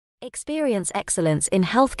Experience excellence in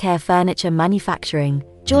healthcare furniture manufacturing.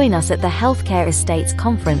 Join us at the Healthcare Estates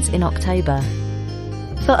Conference in October.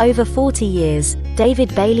 For over 40 years,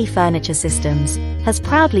 David Bailey Furniture Systems has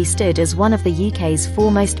proudly stood as one of the UK's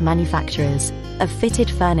foremost manufacturers of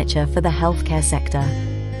fitted furniture for the healthcare sector.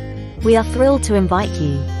 We are thrilled to invite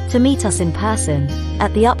you to meet us in person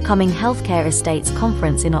at the upcoming Healthcare Estates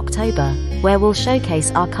Conference in October, where we'll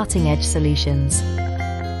showcase our cutting-edge solutions.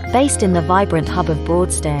 Based in the vibrant hub of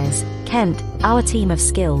Broadstairs, Kent, our team of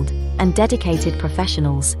skilled and dedicated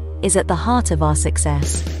professionals is at the heart of our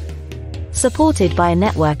success. Supported by a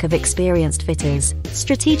network of experienced fitters,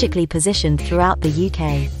 strategically positioned throughout the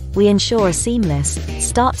UK, we ensure a seamless,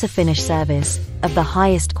 start-to-finish service of the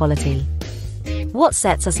highest quality. What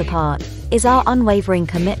sets us apart is our unwavering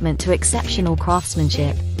commitment to exceptional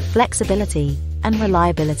craftsmanship, flexibility, and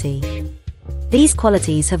reliability. These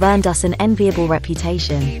qualities have earned us an enviable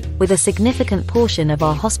reputation, with a significant portion of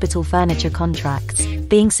our hospital furniture contracts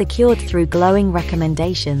being secured through glowing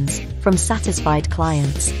recommendations from satisfied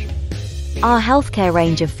clients. Our healthcare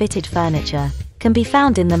range of fitted furniture can be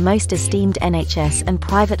found in the most esteemed NHS and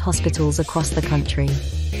private hospitals across the country.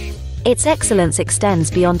 Its excellence extends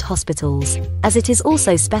beyond hospitals, as it is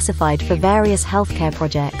also specified for various healthcare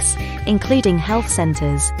projects, including health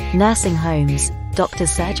centres, nursing homes,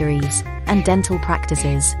 doctors' surgeries, and dental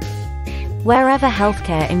practices. Wherever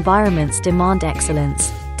healthcare environments demand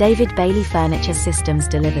excellence, David Bailey Furniture Systems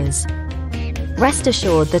delivers. Rest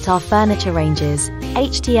assured that our furniture ranges,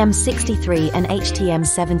 HTM 63 and HTM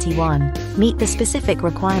 71, meet the specific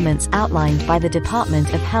requirements outlined by the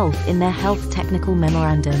Department of Health in their health technical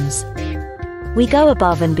memorandums. We go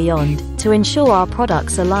above and beyond to ensure our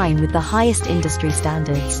products align with the highest industry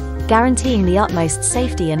standards, guaranteeing the utmost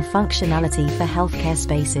safety and functionality for healthcare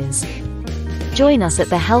spaces. Join us at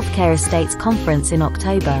the Healthcare Estates Conference in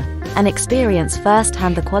October and experience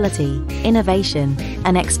firsthand the quality, innovation,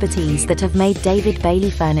 and expertise that have made David Bailey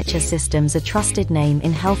Furniture Systems a trusted name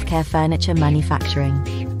in healthcare furniture manufacturing.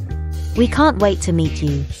 We can't wait to meet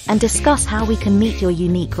you and discuss how we can meet your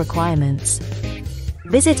unique requirements.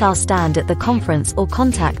 Visit our stand at the conference or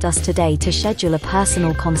contact us today to schedule a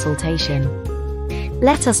personal consultation.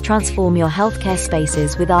 Let us transform your healthcare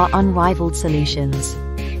spaces with our unrivaled solutions.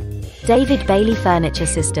 David Bailey Furniture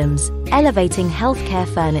Systems, elevating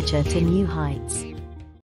healthcare furniture to new heights.